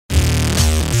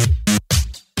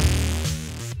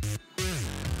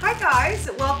guys,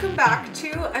 welcome back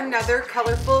to another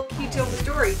colorful keto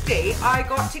story. Today I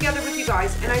got together with you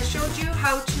guys and I showed you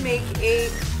how to make a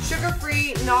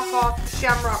sugar-free knockoff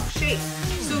Shamrock shake.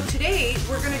 So today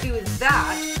we're going to do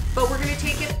that, but we're going to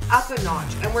take it up a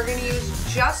notch and we're going to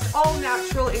use just all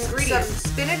natural ingredients.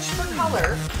 Some spinach for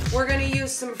color, we're going to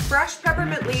use some fresh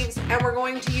peppermint leaves, and we're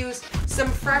going to use some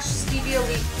fresh stevia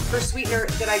leaf for sweetener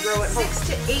that I grow at home. 6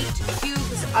 to 8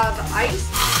 cubes of ice.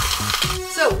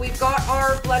 So we've got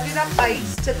our blended up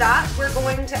ice. To that, we're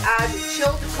going to add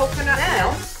chilled coconut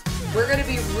milk. We're going to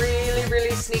be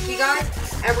really sneaky, guys,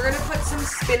 and we're going to put some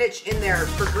spinach in there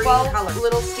for green color.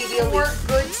 Little stevia leaves. 4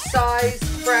 good size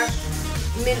fresh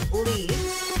mint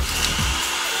leaves.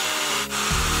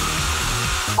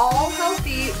 All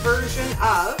healthy version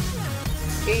of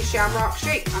a Shamrock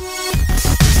shake.